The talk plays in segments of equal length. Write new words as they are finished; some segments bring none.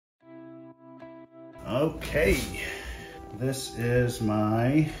Okay, this is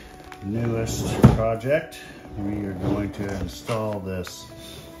my newest project. We are going to install this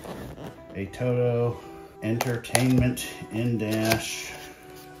ATOTO Entertainment in-dash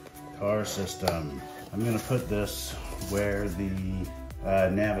car system. I'm going to put this where the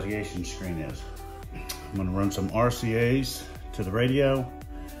navigation screen is. I'm going to run some RCAs to the radio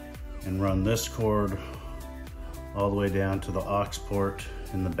and run this cord all the way down to the aux port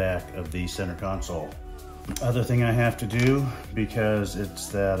in the back of the center console. Other thing I have to do, because it's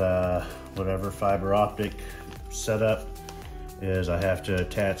that whatever fiber optic setup, is I have to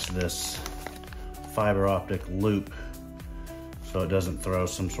attach this fiber optic loop so it doesn't throw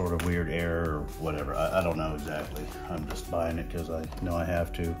some sort of weird error or whatever. I don't know exactly. I'm just buying it because I know I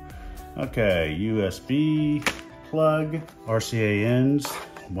have to. Okay, USB plug, RCA ends,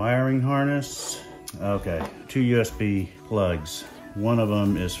 wiring harness. Okay, 2 USB plugs. One of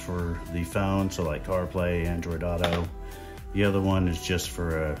them is for the phone, so like CarPlay, Android Auto. The other one is just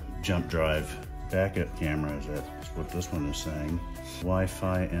for a jump drive backup camera. That's what this one is saying.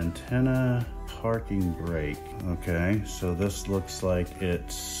 Wi-Fi antenna, parking brake. Okay, so this looks like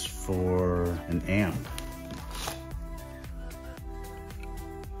it's for an amp.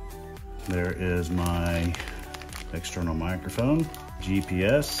 There is my external microphone,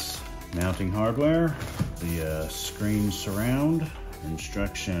 GPS, mounting hardware, the screen surround,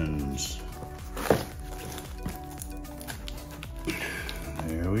 instructions.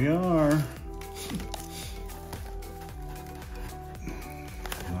 There we are.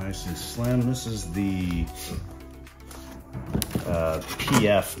 Nice and slim. This is the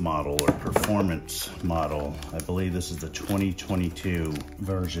PF model or performance model. I believe this is the 2022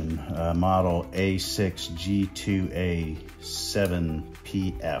 version, model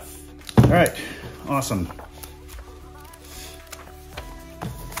A6G2A7PF. All right, awesome.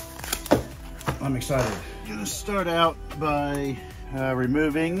 I'm excited. I'm gonna start out by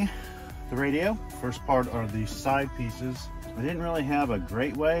removing the radio. First part are the side pieces. I didn't really have a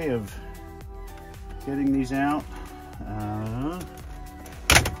great way of getting these out.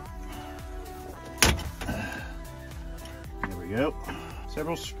 There we go.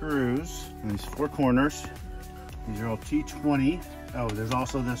 Several screws in these 4 corners. These are all T20. Oh, there's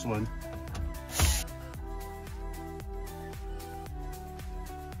also this one.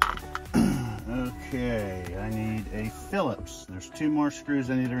 Okay, I need a Phillips. There's 2 more screws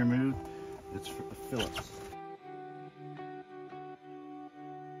I need to remove. It's for the Phillips.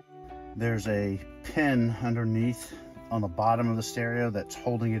 There's a pin underneath on the bottom of the stereo that's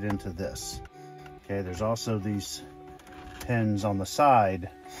holding it into this. Okay, there's also these pins on the side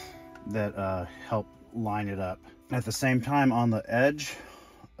that help line it up. At the same time, on the edge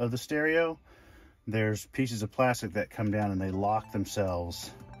of the stereo, there's pieces of plastic that come down and they lock themselves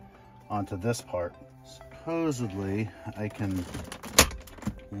onto this part. Supposedly, I can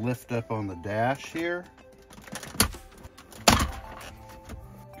lift up on the dash here.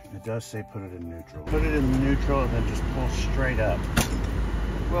 It does say put it in neutral. Put it in neutral and then just pull straight up.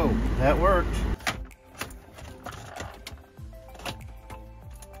 Whoa, that worked.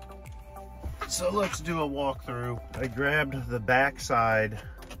 So let's do a walkthrough. I grabbed the back side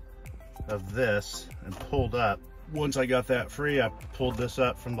of this and pulled up. Once I got that free, I pulled this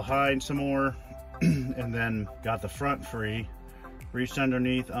up from behind some more and then got the front free. Reached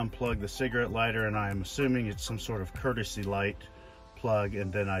underneath, unplugged the cigarette lighter, and I'm assuming it's some sort of courtesy light plug,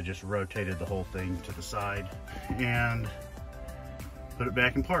 and then I just rotated the whole thing to the side and put it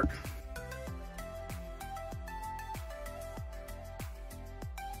back in park.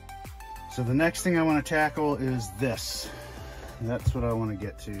 So the next thing I want to tackle is this. That's what I want to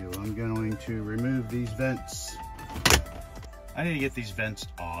get to. I'm going to remove these vents. I need to get these vents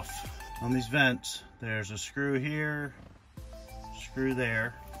off. On these vents, there's a screw here, screw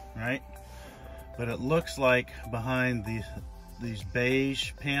there, right? But it looks like behind these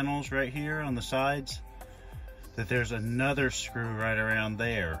beige panels right here on the sides, that there's another screw right around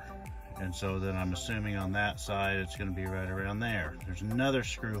there. And so then I'm assuming on that side, it's gonna be right around there. There's another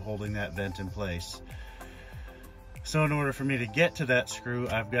screw holding that vent in place. So in order for me to get to that screw,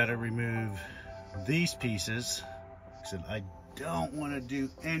 I've got to remove these pieces. I said, I don't want to do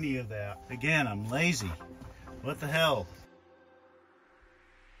any of that. Again, I'm lazy. What the hell?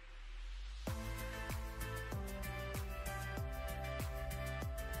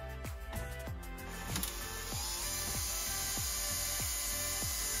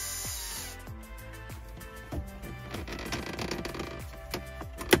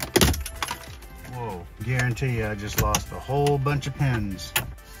 Whoa, guarantee you I just lost a whole bunch of pins.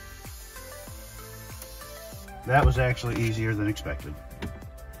 That was actually easier than expected.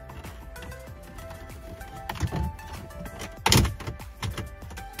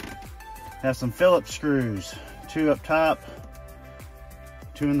 Have some Phillips screws, 2 up top,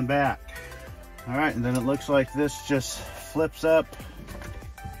 2 in the back. All right, and then it looks like this just flips up,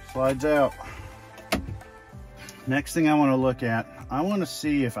 slides out. Next thing I want to look at, I want to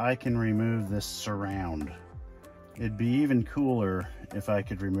see if I can remove this surround. It'd be even cooler if I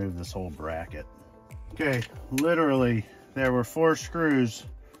could remove this whole bracket. Okay, literally, there were 4 screws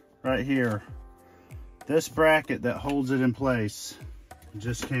right here. This bracket that holds it in place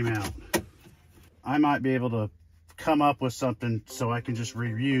just came out. I might be able to come up with something so I can just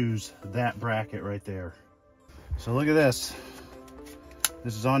reuse that bracket right there. So look at this.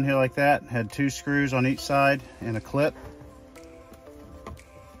 This is on here like that. Had 2 screws on each side and a clip.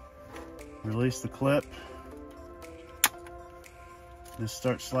 Release the clip. This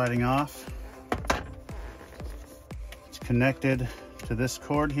starts sliding off. It's connected to this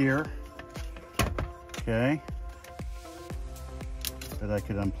cord here. Okay. But I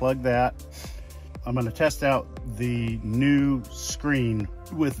could unplug that. I'm going to test out the new screen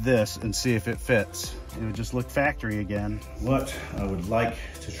with this and see if it fits. It would just look factory again. What I would like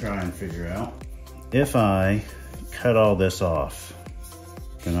to try and figure out, if I cut all this off,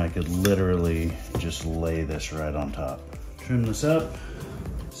 then I could literally just lay this right on top. Trim this up,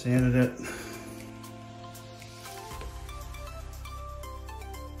 sanded it.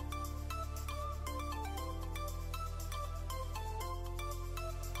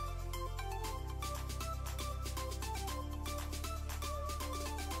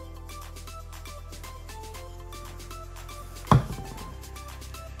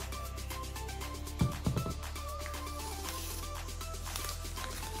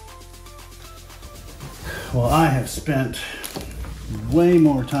 Well, I have spent way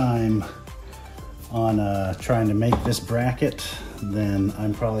more time on trying to make this bracket than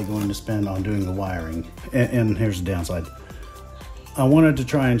I'm probably going to spend on doing the wiring. And here's the downside. I wanted to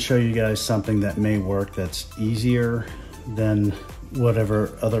try and show you guys something that may work that's easier than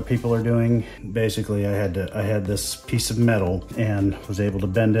whatever other people are doing. Basically, I had this piece of metal and was able to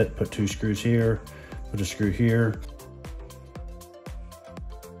bend it, put 2 screws here, put a screw here.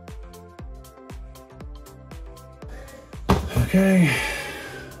 Okay,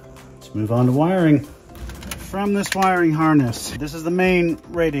 let's move on to wiring. From this wiring harness, this is the main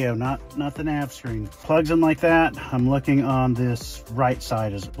radio, not the nav screen. Plugs in like that. I'm looking on this right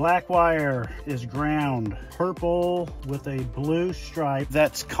side. Is black wire is ground. Purple with a blue stripe,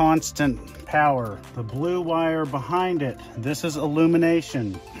 that's constant power. The blue wire behind it, this is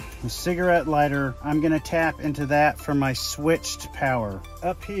illumination. The cigarette lighter, I'm gonna tap into that for my switched power.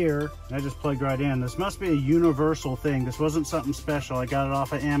 Up here, I just plugged right in. This must be a universal thing. This wasn't something special. I got it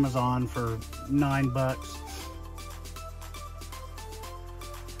off of Amazon for $9.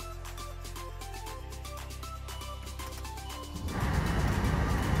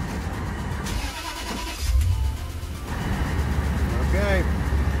 Okay.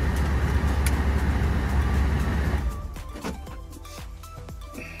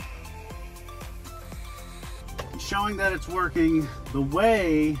 Showing that it's working the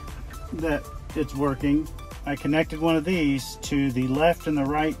way that it's working, I connected one of these to the left and the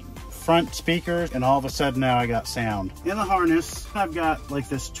right front speakers, and all of a sudden now I got sound. In the harness, I've got like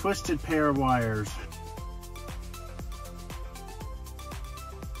this twisted pair of wires.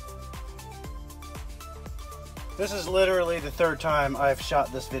 This is literally the 3rd time I've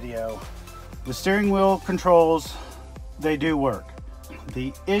shot this video. The steering wheel controls, they do work.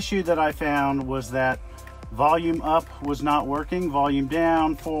 The issue that I found was that volume up was not working, volume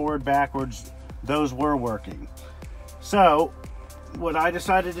down, forward, backwards, those were working. So what I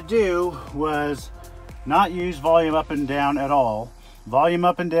decided to do was not use volume up and down at all. Volume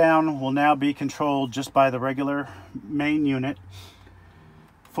up and down will now be controlled just by the regular main unit.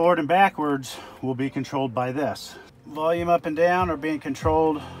 Forward and backwards will be controlled by this. Volume up and down are being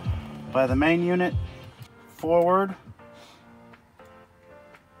controlled by the main unit. Forward,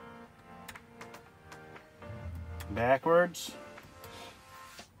 backwards,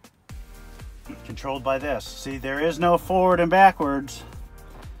 controlled by this. See, there is no forward and backwards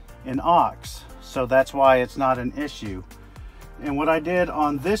in aux, so that's why it's not an issue. And what I did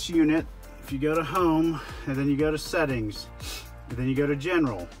on this unit, if you go to home and then you go to settings and then you go to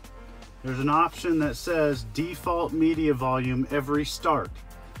general, there's an option that says default media volume every start.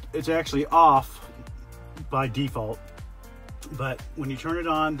 It's actually off by default, but when you turn it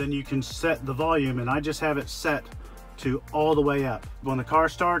on, then you can set the volume, and I just have it set to all the way up. When the car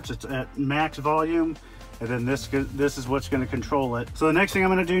starts, it's at max volume, and then this is what's going to control it. So the next thing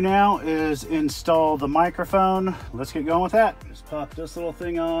I'm going to do now is install the microphone. Let's get going with that. Just pop this little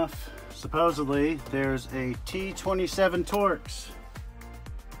thing off. Supposedly there's a T27 Torx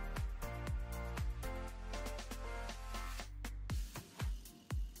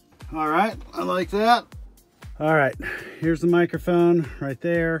All right, I like that. All right, here's the microphone right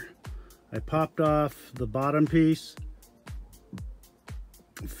there. I popped off the bottom piece,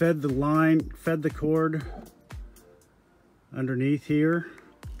 fed the cord underneath here,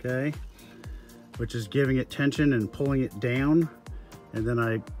 okay, which is giving it tension and pulling it down. And then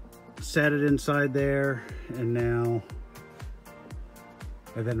I set it inside there, and then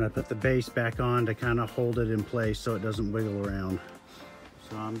I put the base back on to kind of hold it in place so it doesn't wiggle around.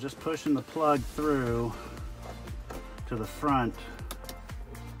 So I'm just pushing the plug through to the front.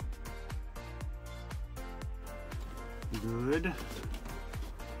 Good.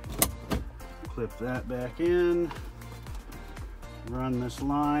 Clip that back in. Run this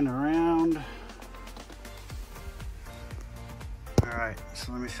line around. All right,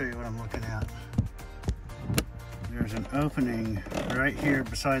 so let me show you what I'm looking at. There's an opening right here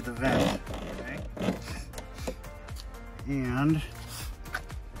beside the vent, okay? And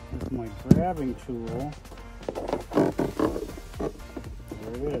with my grabbing tool,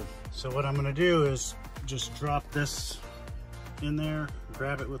 there it is. So what I'm gonna do is just drop this in there,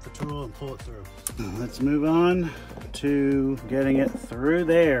 grab it with the tool and pull it through. Let's move on to getting it through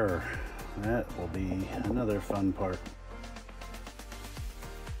there. That will be another fun part.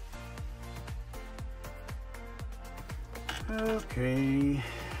 Okay.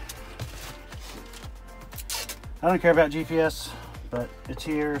 I don't care about GPS, but it's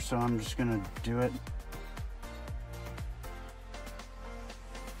here, so I'm just gonna do it.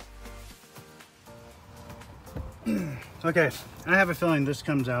 Okay, I have a feeling this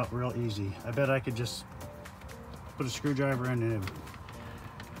comes out real easy. I bet I could just put a screwdriver in and it'd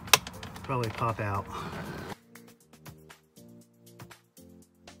probably pop out.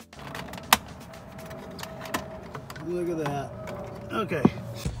 Look at that. Okay.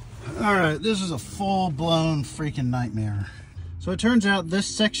 All right, this is a full-blown freaking nightmare. So it turns out this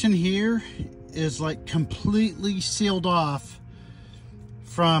section here is like completely sealed off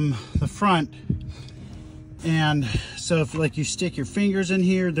from the front. And so if like you stick your fingers in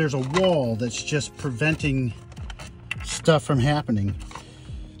here, there's a wall that's just preventing stuff from happening.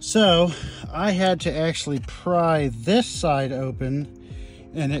 So I had to actually pry this side open,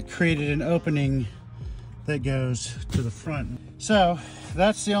 and it created an opening that goes to the front. So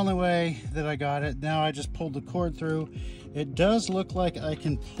that's the only way that I got it. Now I just pulled the cord through. It does look like I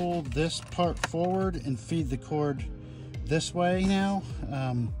can pull this part forward and feed the cord this way now.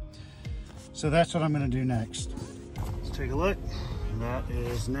 So that's what I'm gonna do next. Let's take a look. That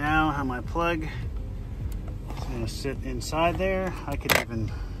is now how my plug is gonna sit inside there. I could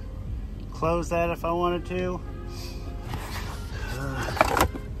even close that if I wanted to.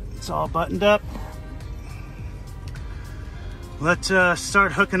 It's all buttoned up. Let's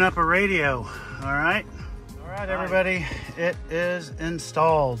start hooking up a radio, all right? All right, everybody, it is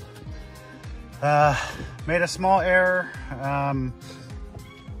installed. Made a small error.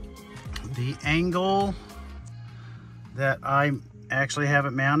 The angle that I actually have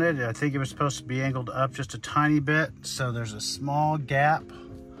it mounted, I think it was supposed to be angled up just a tiny bit, so there's a small gap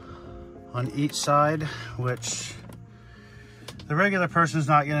on each side, which the regular person's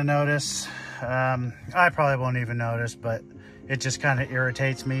not gonna notice. I probably won't even notice, but it just kind of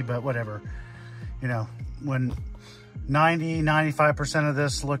irritates me, but whatever. You know, when 90–95% of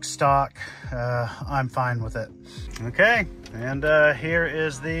this looks stock, I'm fine with it. Okay, and here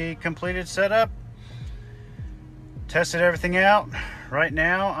is the completed setup. Tested everything out. Right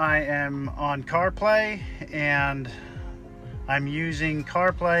now I am on CarPlay, and I'm using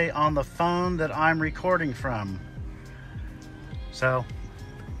CarPlay on the phone that I'm recording from. So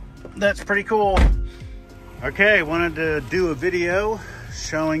that's pretty cool. Okay, wanted to do a video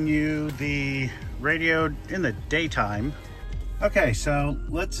showing you the radio in the daytime. Okay, so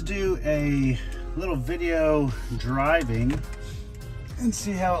let's do a little video driving and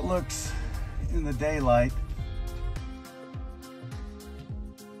see how it looks in the daylight.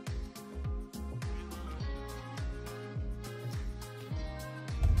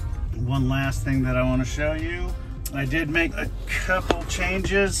 One last thing that I want to show you. I did make a couple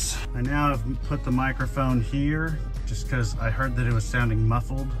changes. I now have put the microphone here just because I heard that it was sounding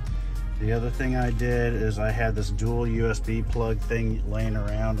muffled. The other thing I did is I had this dual USB plug thing laying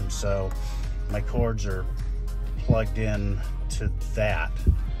around, and so my cords are plugged in to that.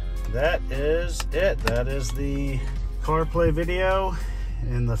 That is it. That is the CarPlay video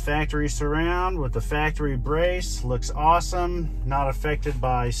in the factory surround with the factory brace. Looks awesome, not affected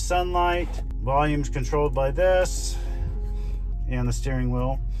by sunlight. Volume's controlled by this and the steering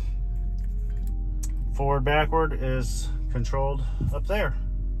wheel. Forward, backward is controlled up there.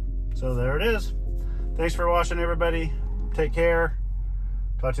 So there it is. Thanks for watching, everybody. Take care.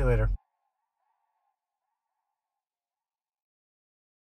 Talk to you later.